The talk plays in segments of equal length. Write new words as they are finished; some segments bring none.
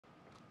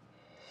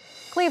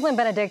Cleveland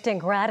Benedictine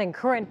grad and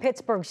current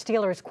Pittsburgh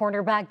Steelers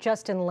cornerback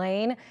Justin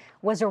Layne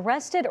was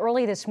arrested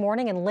early this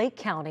morning in Lake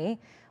County.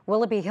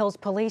 Willoughby Hills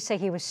Police say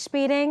he was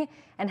speeding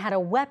and had a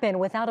weapon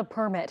without a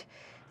permit.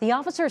 The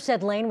officer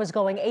said Layne was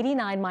going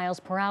 89 miles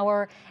per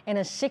hour in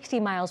a 60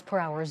 miles per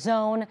hour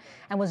zone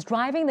and was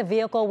driving the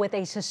vehicle with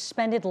a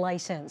suspended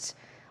license.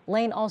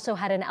 Layne also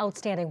had an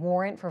outstanding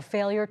warrant for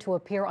failure to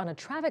appear on a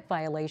traffic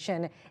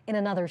violation in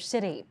another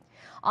city.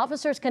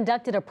 Officers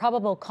conducted a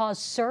probable cause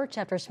search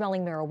after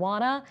smelling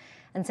marijuana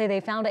and say they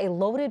found a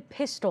loaded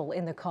pistol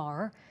in the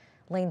car.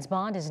 Layne's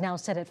bond is now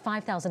set at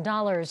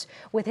 $5,000,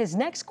 with his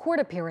next court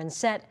appearance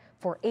set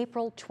for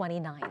April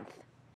 29th.